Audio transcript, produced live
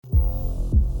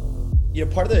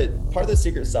Part of the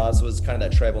secret sauce was kind of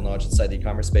that tribal knowledge inside the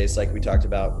e-commerce space, like we talked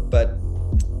about. But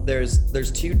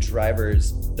there's two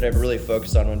drivers that I've really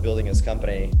focused on when building this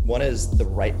company. One is the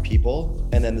right people,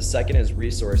 and then the second is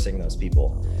resourcing those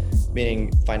people,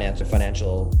 meaning financial,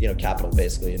 capital,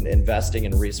 basically, and investing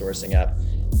and resourcing up.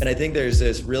 And I think there's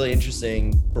this really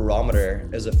interesting barometer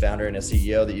as a founder and a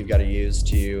CEO that you've got to use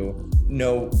to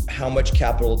know how much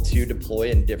capital to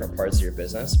deploy in different parts of your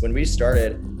business. When we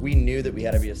started, we knew that we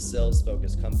had to be a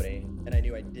sales-focused company, and I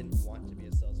knew I didn't want to be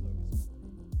a sales-focused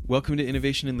company. Welcome to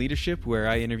Innovation and Leadership, where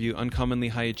I interview uncommonly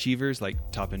high achievers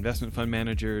like top investment fund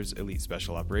managers, elite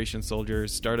special operations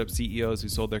soldiers, startup CEOs who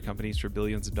sold their companies for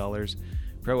billions of dollars,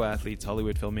 pro athletes,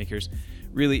 Hollywood filmmakers,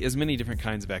 really as many different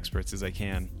kinds of experts as I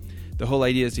can. The whole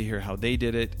idea is to hear how they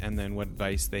did it and then what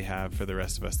advice they have for the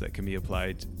rest of us that can be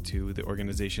applied to the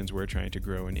organizations we're trying to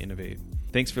grow and innovate.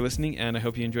 Thanks for listening, and I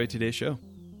hope you enjoyed today's show.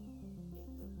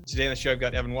 Today on the show, I've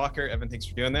got Evan Walker. Evan, thanks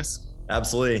for doing this.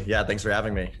 Absolutely. Yeah, thanks for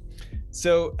having me.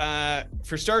 So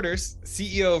for starters,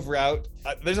 CEO of Route,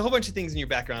 there's a whole bunch of things in your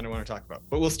background I want to talk about,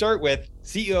 but we'll start with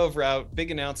CEO of Route,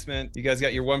 big announcement. You guys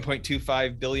got your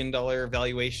 $1.25 billion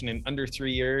valuation in under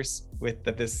 3 years with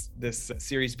this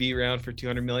Series B round for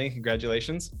 $200 million.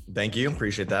 Congratulations. Thank you.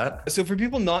 Appreciate that. So for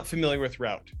people not familiar with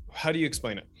Route, how do you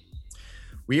explain it?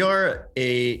 We are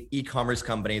a e-commerce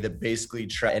company that basically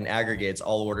and aggregates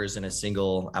all orders in a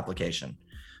single application.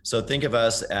 So think of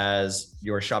us as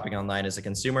you're shopping online as a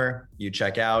consumer, you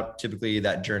check out, typically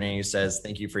that journey says,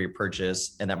 thank you for your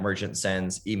purchase, and that merchant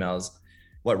sends emails.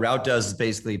 What Route does is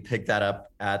basically pick that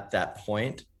up at that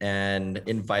point and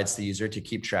invites the user to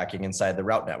keep tracking inside the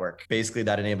Route network. Basically,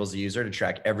 that enables the user to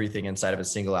track everything inside of a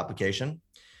single application.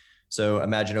 So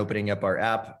imagine opening up our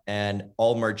app and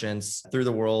all merchants through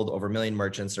the world, over 1 million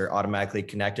merchants are automatically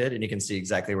connected, and you can see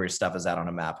exactly where your stuff is at on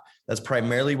a map. That's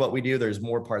primarily what we do. There's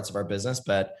more parts of our business,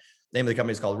 but the name of the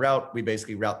company is called Route. We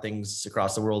basically route things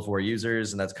across the world for our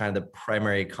users, and that's kind of the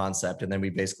primary concept. And then we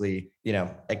basically,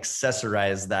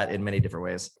 accessorize that in many different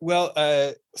ways. Well,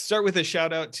 start with a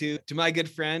shout out to my good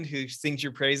friend who sings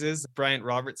your praises, Bryant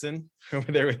Robertson,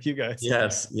 over there with you guys.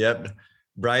 Yes. Yep.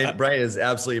 Brian is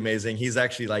absolutely amazing. He's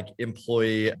actually like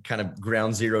employee kind of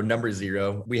ground zero, number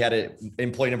zero. We had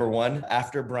employee number one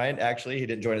after Brian. Actually, he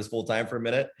didn't join us full time for a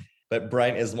minute, but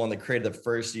Brian is the one that created the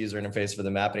first user interface for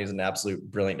the map, and he's an absolute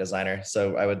brilliant designer.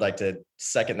 So I would like to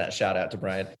second that shout out to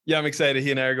Brian. Yeah, I'm excited.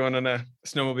 He and I are going on a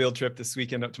snowmobile trip this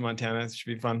weekend up to Montana. It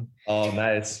should be fun. Oh,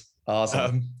 nice.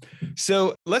 Awesome.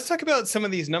 So let's talk about some of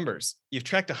these numbers. You've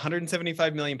tracked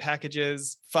 175 million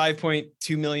packages,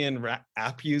 5.2 million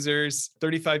app users,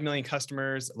 35 million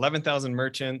customers, 11,000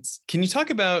 merchants. Can you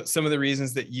talk about some of the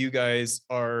reasons that you guys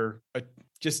are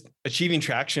just achieving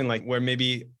traction, like where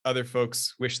maybe other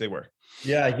folks wish they were?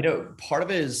 Yeah, part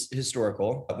of it is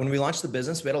historical. When we launched the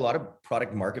business, we had a lot of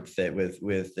product market fit with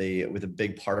a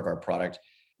big part of our product,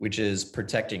 which is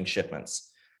protecting shipments.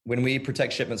 When we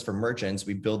protect shipments for merchants,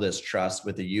 we build this trust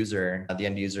with the user, the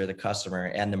end user, the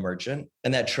customer, and the merchant.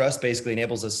 And that trust basically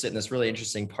enables us to sit in this really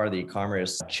interesting part of the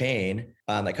e-commerce chain,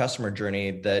 that customer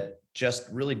journey that just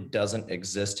really doesn't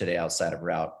exist today outside of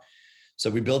Route.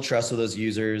 So we build trust with those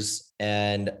users.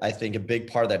 And I think a big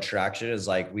part of that traction is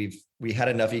like we had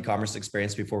enough e-commerce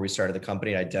experience before we started the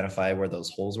company to identify where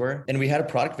those holes were. And we had a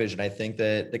product vision, I think,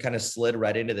 that kind of slid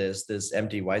right into this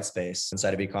empty white space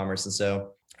inside of e-commerce. And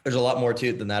so there's a lot more to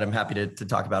it than that. I'm happy to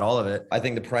talk about all of it. I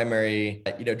think the primary,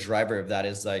 driver of that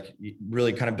is like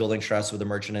really kind of building trust with the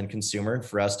merchant and consumer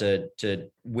for us to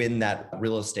win that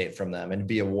real estate from them and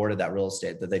be awarded that real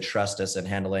estate that they trust us in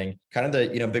handling kind of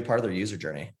the, big part of their user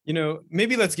journey.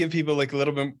 Maybe let's give people like a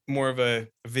little bit more of a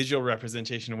visual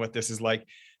representation of what this is like.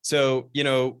 So,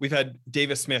 we've had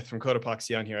Davis Smith from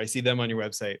Cotopaxi on here. I see them on your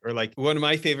website, or like one of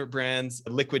my favorite brands,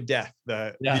 Liquid Death,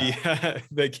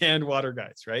 the canned water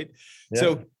guys, right? Yeah.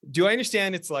 So do I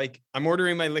understand it's like I'm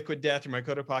ordering my Liquid Death or my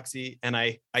Cotopaxi and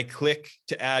I click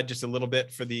to add just a little bit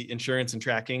for the insurance and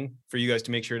tracking for you guys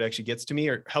to make sure it actually gets to me,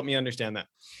 or help me understand that?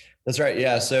 That's right.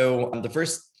 Yeah. So the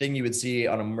first thing you would see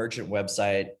on a merchant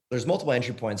website, there's multiple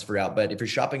entry points for Route, but if you're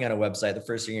shopping on a website, the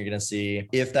first thing you're going to see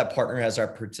if that partner has our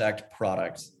Protect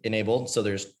product enabled. So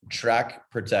there's track,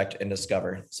 protect, and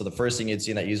discover. So the first thing you'd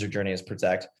see in that user journey is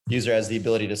protect. User has the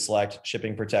ability to select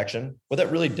shipping protection. What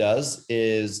that really does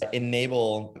is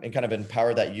enable and kind of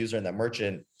empower that user and that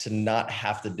merchant to not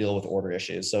have to deal with order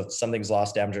issues. So if something's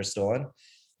lost, damaged, or stolen,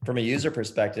 from a user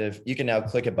perspective, you can now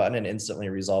click a button and instantly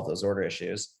resolve those order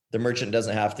issues. The merchant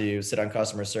doesn't have to sit on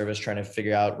customer service trying to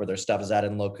figure out where their stuff is at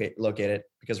and locate it,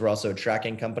 because we're also a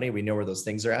tracking company. We know where those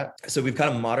things are at. So we've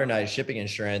kind of modernized shipping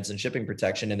insurance and shipping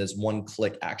protection in this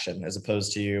one-click action, as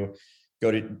opposed to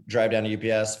drive down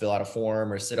to UPS, fill out a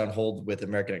form, or sit on hold with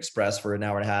American Express for an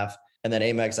hour and a half. And then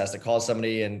Amex has to call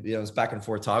somebody, and it's back and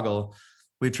forth toggle.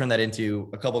 We've turned that into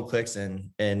a couple of clicks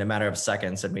in a matter of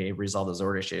seconds, and we resolve those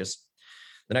order issues.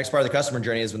 The next part of the customer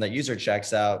journey is when that user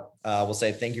checks out, we'll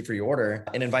say, thank you for your order,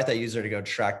 and invite that user to go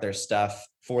track their stuff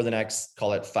for the next,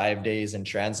 call it 5 days in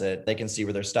transit. They can see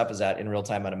where their stuff is at in real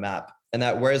time on a map. And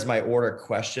that where is my order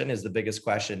question is the biggest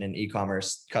question in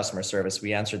e-commerce customer service.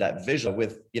 We answer that visual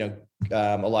with,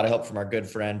 a lot of help from our good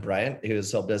friend, Brian, who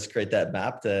has helped us create that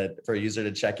map for a user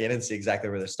to check in and see exactly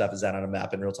where their stuff is at on a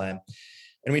map in real time.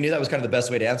 And we knew that was kind of the best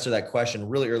way to answer that question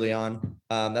really early on.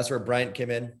 That's where Brian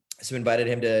came in. So we invited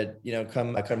him to,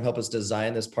 come help us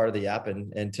design this part of the app.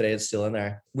 And today it's still in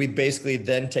there. We basically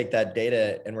then take that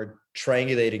data and we're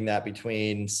triangulating that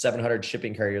between 700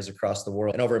 shipping carriers across the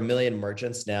world and over 1 million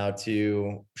merchants now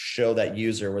to show that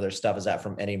user where their stuff is at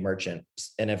from any merchant.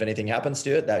 And if anything happens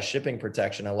to it, that shipping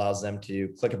protection allows them to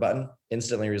click a button,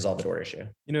 instantly resolve the order issue.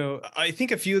 I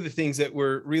think a few of the things that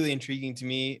were really intriguing to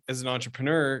me as an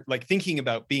entrepreneur, like thinking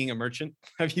about being a merchant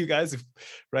of you guys,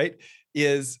 right?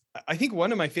 Is I think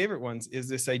one of my favorite ones is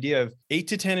this idea of 8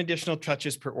 to 10 additional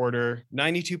touches per order.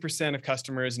 92% of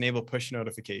customers enable push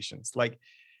notifications. Like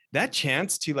that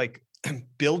chance to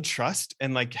build trust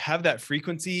and have that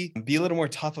frequency, be a little more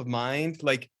top of mind.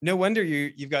 Like no wonder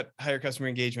you've got higher customer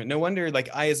engagement. No wonder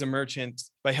I as a merchant,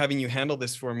 by having you handle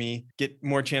this for me, get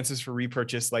more chances for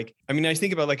repurchase. I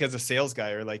think about as a sales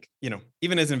guy or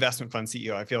even as an investment fund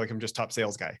CEO, I feel like I'm just top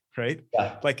sales guy, right?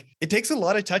 Yeah. It takes a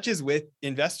lot of touches with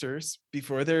investors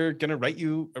before they're going to write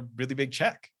you a really big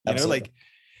check, Absolutely.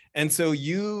 and so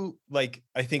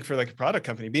I think for a product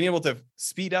company, being able to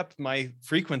speed up my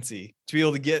frequency to be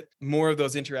able to get more of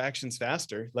those interactions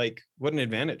faster, what an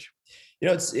advantage.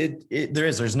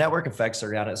 There's network effects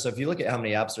around it. So if you look at how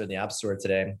many apps are in the App Store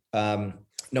today, no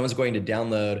one's going to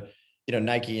download,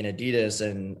 Nike and Adidas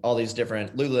and all these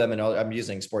different Lululemon. I'm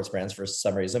using sports brands for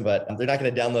some reason, but they're not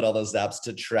going to download all those apps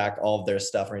to track all of their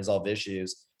stuff and resolve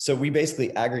issues. So we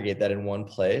basically aggregate that in one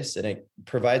place, and it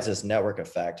provides this network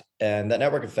effect. And that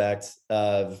network effect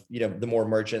of, the more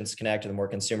merchants connect, and the more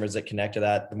consumers that connect to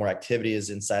that, the more activity is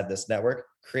inside this network,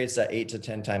 creates that 8 to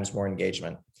 10 times more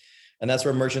engagement. And that's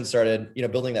where merchants started,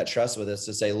 building that trust with us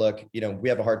to say, look, we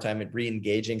have a hard time at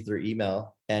re-engaging through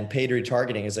email, and paid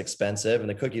retargeting is expensive, and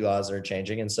the cookie laws are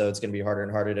changing. And so it's going to be harder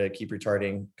and harder to keep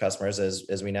retargeting customers,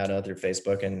 as we now know, through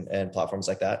Facebook and platforms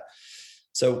like that.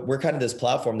 So we're kind of this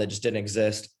platform that just didn't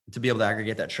exist to be able to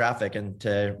aggregate that traffic and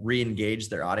to re-engage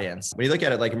their audience. When you look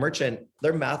at it like a merchant,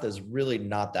 their math is really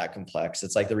not that complex.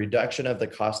 It's like the reduction of the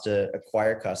cost to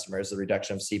acquire customers, the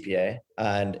reduction of CPA,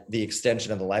 and the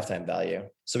extension of the lifetime value.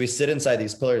 So we sit inside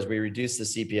these pillars. We reduce the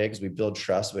CPA because we build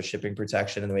trust with shipping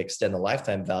protection, and then we extend the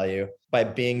lifetime value by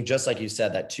being, just like you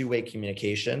said, that two-way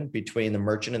communication between the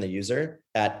merchant and the user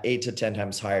at 8 to 10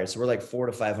 times higher. So we're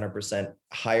 400 to 500%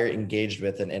 higher engaged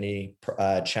with than any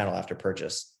channel after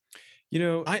purchase.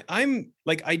 I'm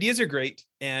ideas are great.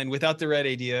 And without the right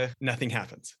idea, nothing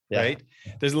happens, Yeah. right?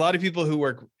 There's a lot of people who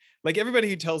work, everybody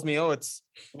who tells me, oh, it's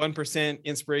 1%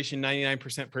 inspiration,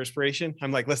 99% perspiration.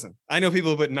 I'm listen, I know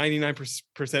people who put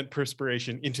 99%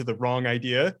 perspiration into the wrong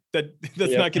idea. That's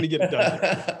not going to get it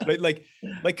done.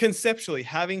 Right? Conceptually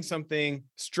having something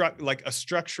a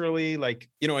structurally,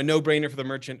 a no-brainer for the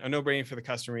merchant, a no-brainer for the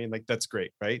customer, and that's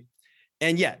great. Right.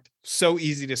 And yet so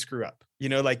easy to screw up,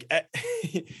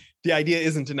 the idea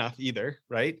isn't enough either,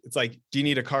 right? It's do you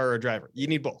need a car or a driver? You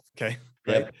need both. Okay.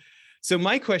 Right. Yep. So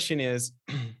my question is,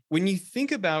 when you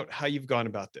think about how you've gone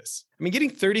about this,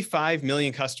 getting 35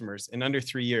 million customers in under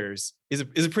 3 years is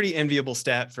a pretty enviable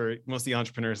stat for most of the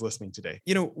entrepreneurs listening today.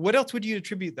 What else would you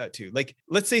attribute that to?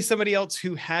 Let's say somebody else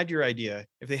who had your idea,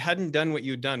 if they hadn't done what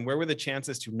you'd done, where were the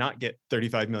chances to not get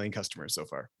 35 million customers so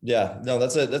far? Yeah, no,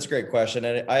 that's a great question.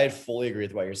 And I fully agree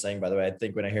with what you're saying, by the way. I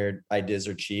think when I heard ideas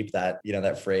are cheap,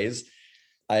 that phrase,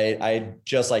 I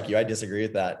just like you, I disagree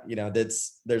with that.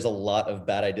 There's a lot of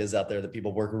bad ideas out there that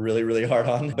people work really, really hard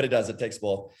on, but it takes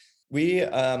both. We,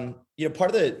 part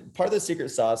of the secret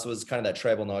sauce was kind of that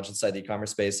tribal knowledge inside the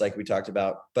e-commerce space, like we talked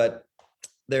about, but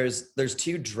there's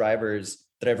two drivers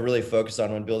that I've really focused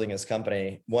on when building this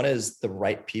company. One is the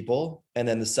right people. And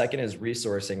then the second is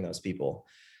resourcing those people,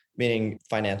 meaning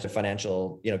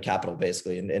financial, capital,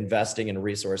 basically, and investing and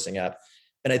resourcing up.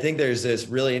 And I think there's this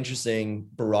really interesting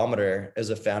barometer as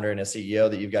a founder and a CEO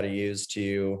that you've got to use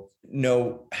to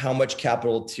know how much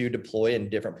capital to deploy in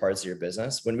different parts of your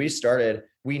business. When we started,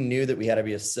 we knew that we had to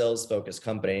be a sales focused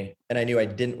company. And I knew I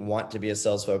didn't want to be a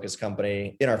sales focused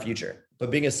company in our future.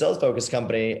 But being a sales focused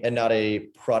company and not a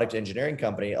product engineering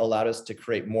company allowed us to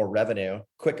create more revenue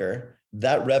quicker.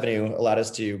 That revenue allowed us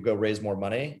to go raise more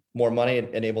money. More money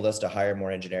enabled us to hire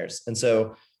more engineers. And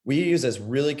so we use this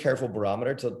really careful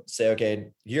barometer to say,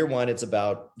 okay, year one, it's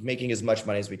about making as much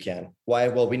money as we can. Why?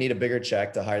 Well, we need a bigger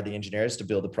check to hire the engineers to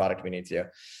build the product we need to.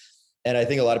 And I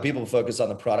think a lot of people focus on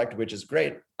the product, which is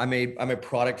great. I'm a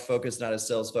product focused, not a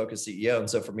sales focused CEO. And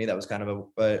so for me, that was kind of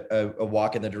a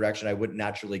walk in the direction I wouldn't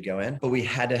naturally go in, but we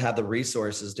had to have the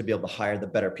resources to be able to hire the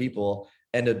better people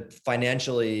and to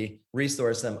financially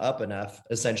resource them up enough,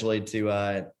 essentially, to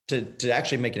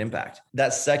actually make an impact.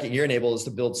 That second year enabled us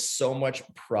to build so much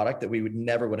product that we would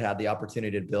never have the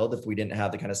opportunity to build if we didn't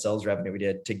have the kind of sales revenue we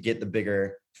did to get the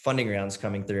bigger funding rounds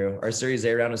coming through. Our Series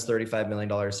A round was $35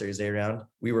 million Series A round.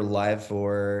 We were live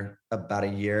for about a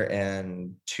year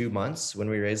and 2 months when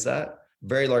we raised that.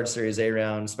 Very large Series A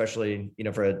round, especially,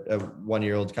 for a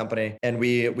 1-year-old company. And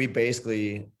we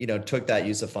basically, took that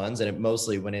use of funds and it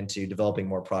mostly went into developing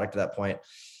more product at that point.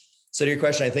 So to your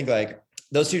question, I think like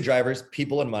those two drivers,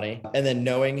 people and money, and then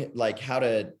knowing like how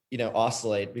to,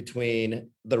 oscillate between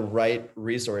the right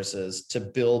resources to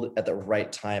build at the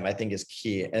right time, I think is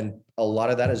key. And a lot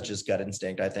of that is just gut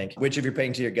instinct, I think, which if you're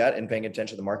paying to your gut and paying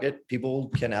attention to the market, people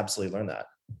can absolutely learn that.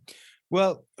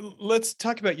 Well, let's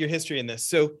talk about your history in this.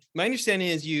 So my understanding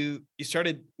is you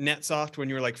started NetSoft when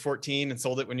you were like 14 and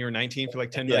sold it when you were 19 for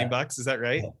like 10 million bucks. Is that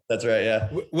right? That's right. Yeah.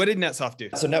 What did NetSoft do?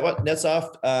 So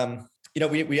NetSoft,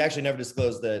 we actually never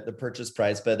disclosed the purchase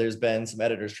price, but there's been some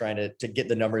editors trying to get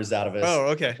the numbers out of us. Oh,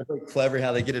 okay. It's really clever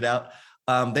how they get it out.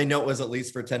 They know it was at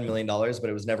least for $10 million, but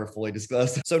it was never fully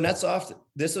disclosed. So NetSoft,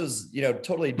 this was,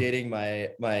 totally dating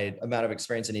my amount of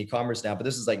experience in e-commerce now, but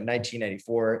this is like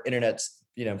 1994. Internet's,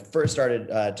 first started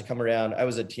to come around. I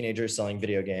was a teenager selling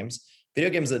video games.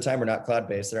 Video games at the time were not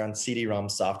cloud-based. They're on CD-ROM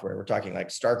software. We're talking like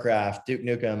StarCraft, Duke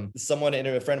Nukem. Someone,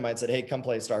 a friend of mine said, hey, come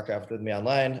play StarCraft with me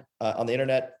online on the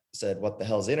internet. Said, what the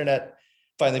hell is the internet?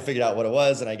 Finally figured out what it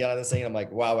was. And I got on this thing and I'm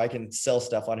like, wow, I can sell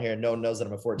stuff on here. No one knows that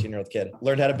I'm a 14-year-old kid.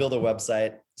 Learned how to build a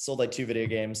website, sold like 2 video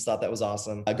games, thought that was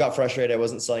awesome. I got frustrated. I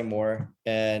wasn't selling more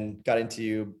and got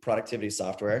into productivity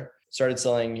software. Started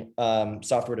selling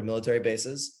software to military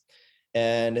bases.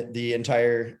 And the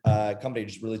entire company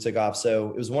just really took off. So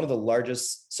it was one of the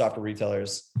largest software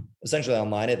retailers essentially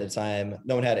online at the time.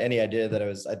 No one had any idea that I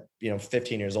was,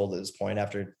 15 years old at this point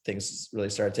after things really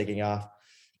started taking off.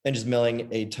 And just milling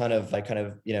a ton of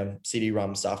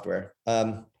CD-ROM software.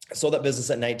 Sold that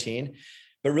business at 19,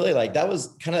 but really like that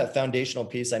was kind of that foundational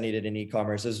piece I needed in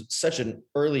e-commerce. It was such an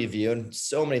early view and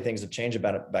so many things have changed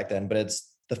about it back then, but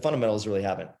it's the fundamentals really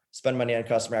haven't. Spend money on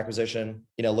customer acquisition,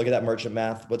 look at that merchant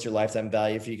math. What's your lifetime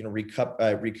value? If you can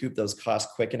recoup those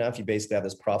costs quick enough, you basically have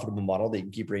this profitable model that you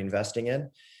can keep reinvesting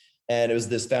in. And it was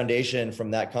this foundation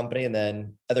from that company and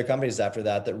then other companies after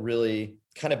that really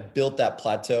kind of built that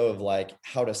plateau of like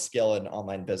how to scale an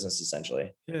online business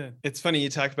essentially. Yeah. It's funny you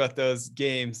talk about those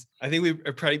games. I think we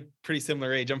are pretty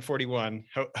similar age. I'm 41.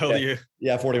 How old are you?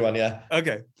 Yeah, 41. Yeah.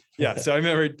 Okay. Yeah. So I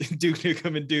remember Duke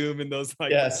Nukem and Doom and those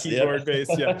like keyboard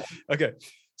based. Yeah. Okay.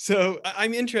 So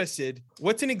I'm interested,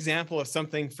 what's an example of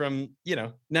something from,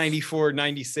 94,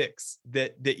 96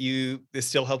 that is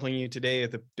still helping you today at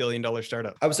the $1 billion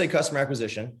startup? I would say customer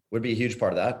acquisition would be a huge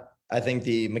part of that. I think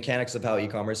the mechanics of how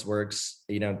e-commerce works,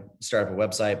 start up a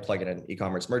website, plug in an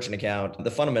e-commerce merchant account,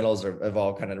 the fundamentals have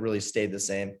all kind of really stayed the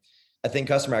same. I think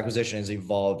customer acquisition has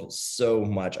evolved so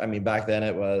much. I mean, back then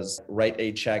it was write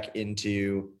a check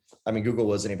into, Google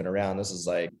wasn't even around. This is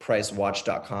like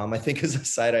pricewatch.com, I think is a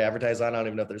site I advertise on. I don't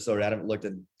even know if they're still around. I haven't looked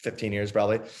in 15 years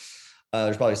probably.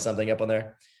 There's probably something up on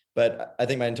there. But I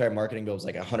think my entire marketing bill was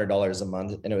like $100 a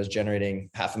month and it was generating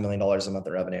 $500,000 a month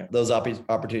of revenue. Those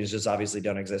opportunities just obviously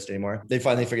don't exist anymore. They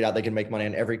finally figured out they can make money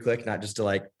on every click, not just to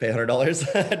like pay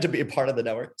 $100 to be a part of the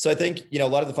network. So I think, a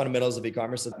lot of the fundamentals of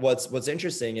e-commerce, what's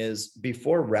interesting is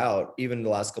before Route, even the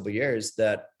last couple of years,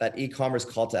 that e-commerce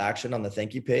call to action on the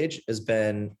thank you page has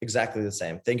been exactly the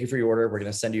same. Thank you for your order. We're going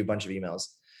to send you a bunch of emails.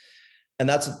 And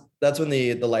that's when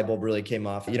the light bulb really came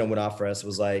off, went off for us.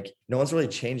 Was like, no one's really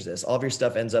changed this. All of your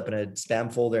stuff ends up in a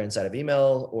spam folder inside of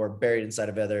email or buried inside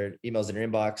of other emails in your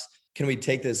inbox. Can we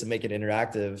take this and make it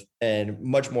interactive and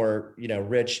much more,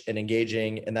 rich and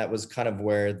engaging? And that was kind of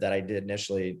where that idea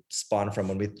initially spawned from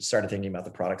when we started thinking about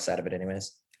the product side of it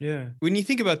anyways. Yeah. When you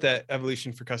think about that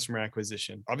evolution for customer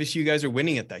acquisition, obviously you guys are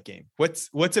winning at that game. What's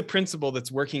a principle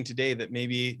that's working today that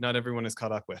maybe not everyone is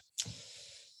caught up with?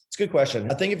 It's a good question.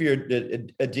 I think if you're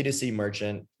a D2C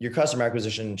merchant, your customer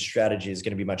acquisition strategy is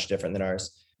going to be much different than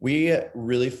ours. We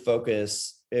really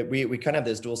focus, we kind of have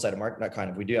this dual-sided market, not kind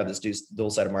of, we do have this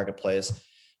dual-sided marketplace.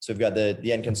 So we've got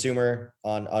the end consumer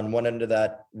on one end of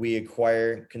that. We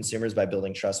acquire consumers by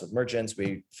building trust with merchants.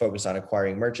 We focus on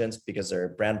acquiring merchants because they're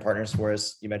brand partners for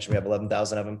us. You mentioned we have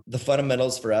 11,000 of them. The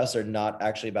fundamentals for us are not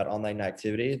actually about online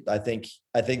activity. I think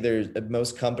there's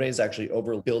most companies actually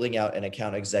over building out an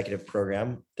account executive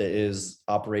program that is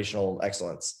operational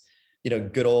excellence.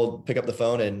 Good old pick up the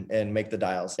phone and make the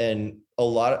dials. And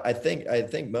I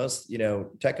think most,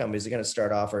 tech companies are going to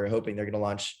start off or hoping they're going to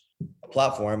launch a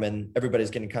platform and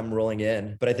everybody's going to come rolling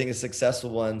in. But I think the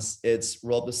successful ones, it's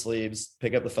roll up the sleeves,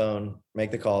 pick up the phone, make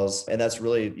the calls. And that's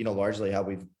really, largely how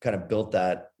we've kind of built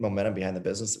that momentum behind the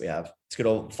business that we have. It's good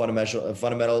old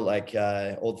fundamental, like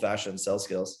old fashioned sales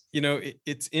skills.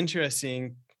 It's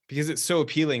interesting because it's so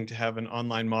appealing to have an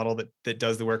online model that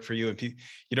does the work for you. And you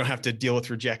don't have to deal with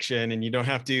rejection, and you don't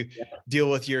have to deal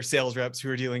with your sales reps who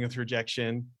are dealing with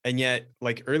rejection. And yet,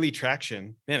 like early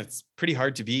traction, man, it's pretty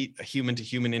hard to beat a human to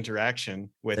human interaction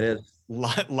with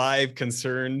live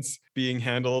concerns being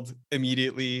handled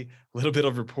immediately, a little bit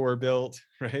of rapport built,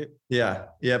 right? Yeah.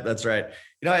 Yep. That's right.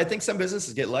 I think some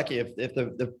businesses get lucky if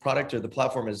the product or the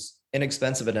platform is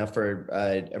inexpensive enough for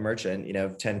a merchant,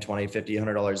 $10, $20, $50,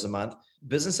 $100 a month.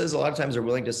 Businesses a lot of times are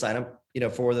willing to sign up,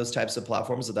 for those types of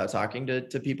platforms without talking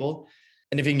to people.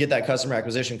 And if you can get that customer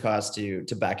acquisition cost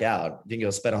to back out, you can go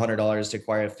spend $100 to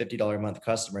acquire a $50 a month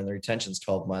customer and the retention's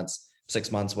 12 months,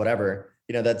 6 months, whatever.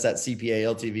 That's that CPA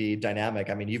LTV dynamic.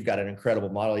 I mean, you've got an incredible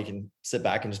model. You can sit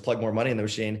back and just plug more money in the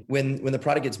machine. When the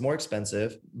product gets more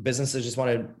expensive, businesses just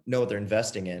want to know what they're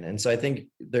investing in. And so I think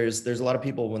there's a lot of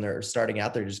people when they're starting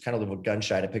out, they're just kind of a little gun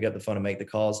shy to pick up the phone and make the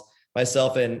calls.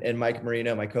 Myself and Mike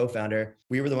Marino, my co-founder,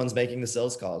 we were the ones making the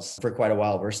sales calls for quite a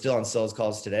while. We're still on sales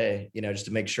calls today, just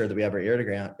to make sure that we have our ear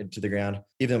to the ground,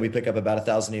 even though we pick up about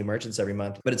 1,000 new merchants every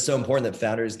month. But it's so important that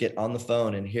founders get on the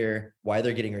phone and hear why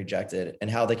they're getting rejected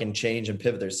and how they can change and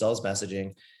pivot their sales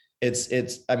messaging.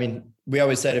 I mean, we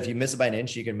always said, if you miss it by an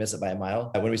inch, you can miss it by a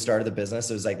mile. When we started the business,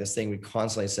 it was like this thing we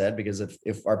constantly said, because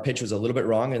if our pitch was a little bit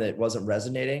wrong and it wasn't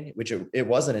resonating, which it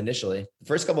wasn't initially, the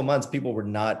first couple of months, people were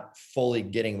not fully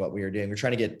getting what we were doing. We're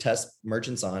trying to get test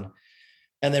merchants on.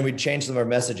 And then we changed some of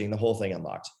our messaging, the whole thing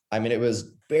unlocked. I mean, it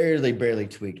was barely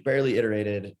tweaked, barely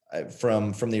iterated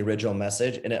from the original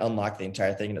message, and it unlocked the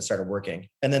entire thing and it started working.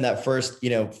 And then that first,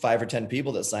 5 or 10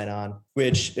 people that sign on,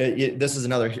 which this is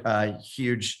another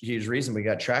huge reason we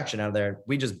got traction out of there.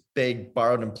 We just begged,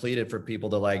 borrowed, and pleaded for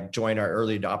people to join our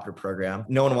early adopter program.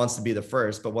 No one wants to be the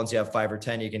first, but once you have 5 or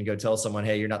 10, you can go tell someone,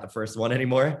 hey, you're not the first one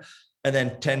anymore. And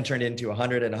then 10 turned into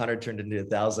 100 and 100 turned into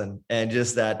 1,000. And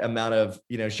just that amount of,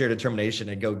 sheer determination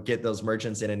to go get those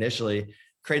merchants in initially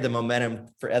create the momentum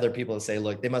for other people to say,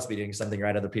 look, they must be doing something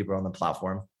right. Other people are on the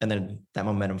platform. And then that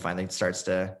momentum finally starts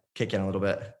to kick in a little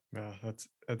bit. Wow,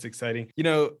 that's exciting.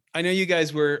 I know you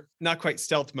guys were not quite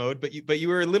stealth mode, but you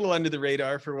were a little under the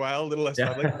radar for a while, a little less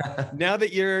public. Now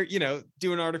that you're,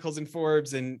 doing articles in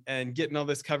Forbes and getting all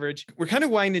this coverage, we're kind of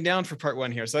winding down for part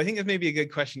one here. So I think that may be a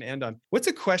good question to end on. What's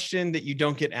a question that you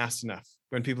don't get asked enough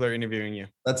when people are interviewing you?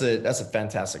 That's a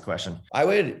fantastic question. I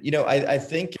would, I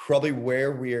think probably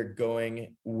where we are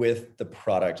going with the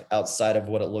product outside of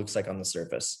what it looks like on the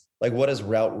surface. Like, what is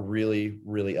Route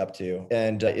really up to?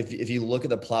 And if you look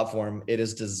at the platform, it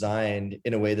is designed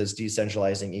in a way that's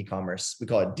decentralizing e-commerce. We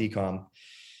call it DCOM.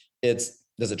 Does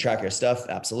it track your stuff?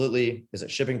 Absolutely. Is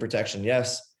it shipping protection?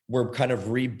 Yes. We're kind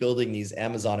of rebuilding these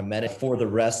Amazon amenities for the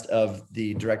rest of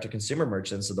the direct-to-consumer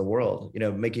merchants of the world.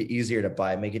 Make it easier to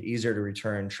buy, make it easier to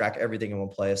return, track everything in one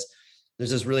place. There's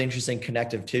this really interesting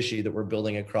connective tissue that we're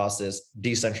building across this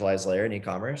decentralized layer in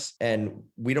e-commerce. And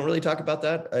we don't really talk about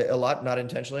that a lot, not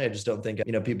intentionally. I just don't think,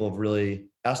 people have really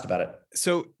asked about it.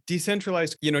 So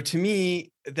decentralized, to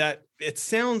me, that it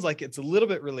sounds like it's a little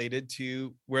bit related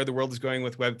to where the world is going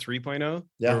with Web 3.0.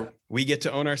 Yeah. Where we get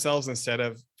to own ourselves instead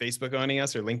of Facebook owning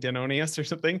us or LinkedIn owning us or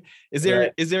something. Is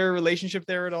there a relationship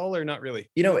there at all or not really?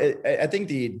 I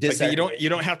think you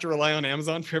don't have to rely on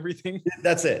Amazon for everything.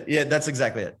 That's it. Yeah, that's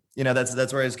exactly it.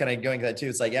 That's where I was kind of going to that too.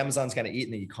 It's like Amazon's kind of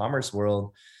eating the e-commerce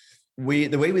world. The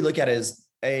way we look at it is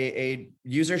a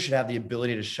user should have the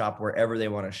ability to shop wherever they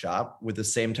want to shop with the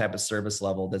same type of service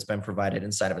level that's been provided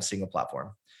inside of a single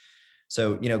platform.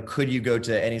 So, could you go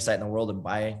to any site in the world and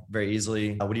buy very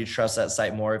easily? Would you trust that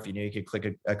site more if you knew you could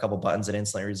click a couple buttons and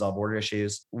instantly resolve order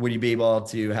issues? Would you be able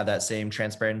to have that same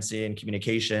transparency and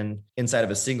communication inside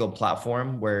of a single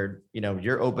platform where,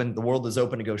 you're open, the world is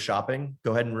open to go shopping,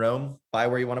 go ahead and roam, buy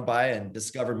where you want to buy and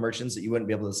discover merchants that you wouldn't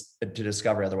be able to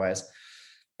discover otherwise?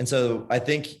 And so I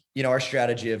think, our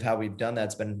strategy of how we've done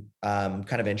that's been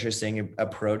kind of interesting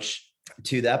approach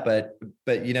to that. But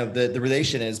the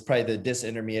relation is probably the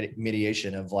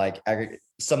disintermediation of like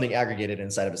something aggregated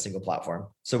inside of a single platform.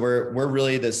 So we're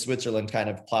really the Switzerland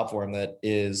kind of platform that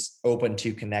is open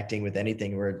to connecting with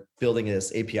anything. We're building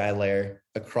this API layer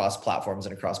across platforms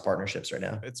and across partnerships right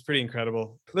now. It's pretty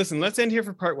incredible. Listen, let's end here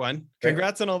for part one.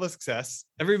 Congrats on all the success.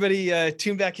 Everybody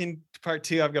tune back in to part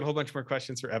two. I've got a whole bunch more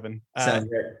questions for Evan. Sounds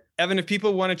great. Evan, if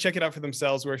people want to check it out for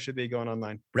themselves, where should they go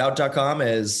online? Route.com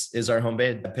is our home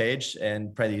page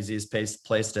and probably the easiest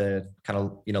place to kind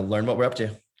of, learn what we're up to.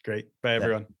 Great. Bye,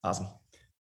 everyone. Awesome.